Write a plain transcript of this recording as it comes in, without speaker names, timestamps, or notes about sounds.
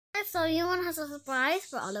So Yuan has a surprise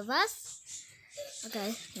for all of us.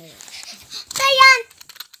 Okay. Here we go. Diane!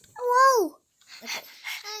 Whoa! Okay.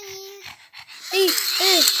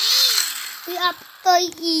 Up toy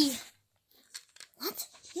E. What?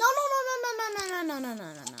 No.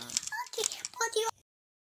 Okay, what do you...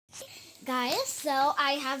 Guys, so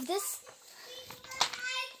I have this.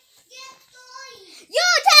 You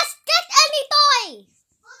just get any toy!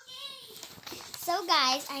 So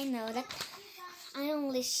guys, I know that I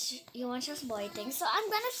only Yuan shows boy things, so I'm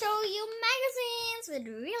gonna show you magazines with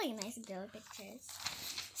really nice girl pictures.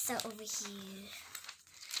 So over here.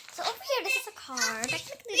 This is a car.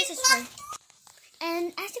 Technically, this is for.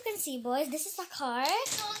 And as you can see, boys, this is a car.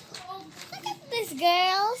 Look at this,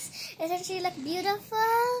 girls. Isn't she look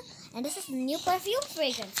beautiful? And this is the new perfume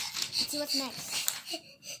fragrance. Let's see what's next.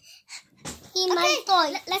 My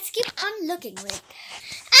toy. Let's keep on looking. Wait.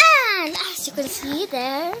 And as you can see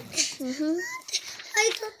there. I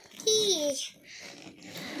don't see.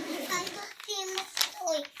 I don't see my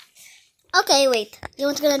toy. Okay, wait.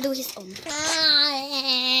 Yuan's gonna do his own.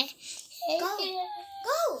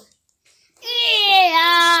 Go.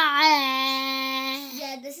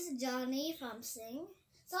 Yeah, this is Johnny from Sing.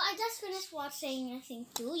 So I just finished watching Sing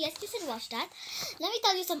 2. Yes, you should watch that. Let me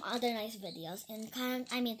tell you some other nice videos.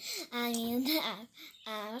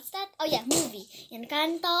 What's that? Oh yeah, movie.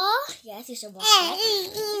 Encanto. Yes, you should watch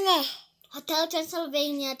that. Hotel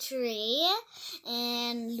Transylvania 3.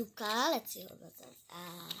 And Luca. Let's see what that is.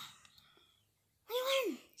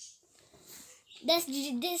 This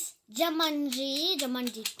Jumanji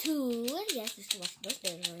 2. Yes, you should watch those.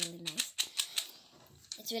 They're really nice.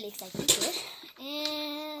 It's really exciting too.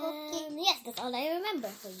 And yes, that's all I remember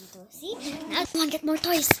for you to see. Now I want to get more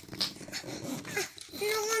toys.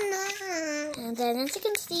 And then as you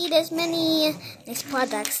can see, there's many nice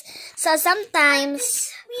products. So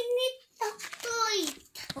sometimes We need a toy.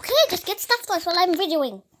 okay, just get stuffed toys while I'm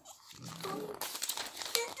videoing.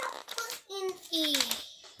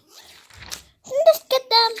 Just get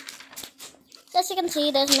them. As you can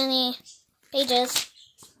see, there's many pages.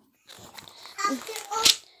 After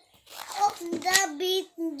of the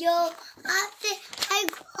video, after I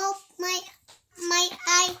off my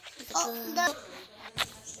eye of the...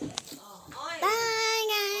 Bye,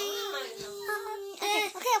 guys.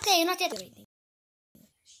 Okay, you're not yet.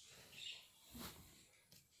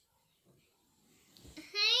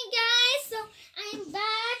 Hi, guys. So I'm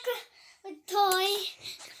back with toy.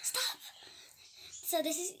 Stop. So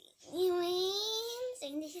this is Yuan,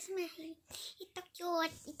 and this is my. Ito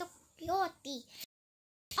cute. Ito cutie.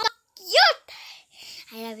 Oh, cute.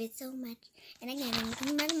 I love it so much. And again,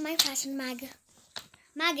 my fashion mag.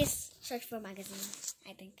 Mag is short for magazine,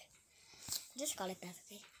 I think. Just call it that,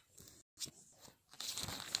 okay?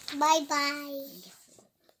 Bye-bye.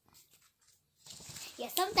 Yeah,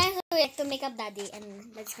 sometimes we like to make up daddy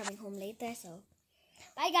and daddy's coming home later, so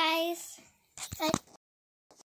bye guys. Bye.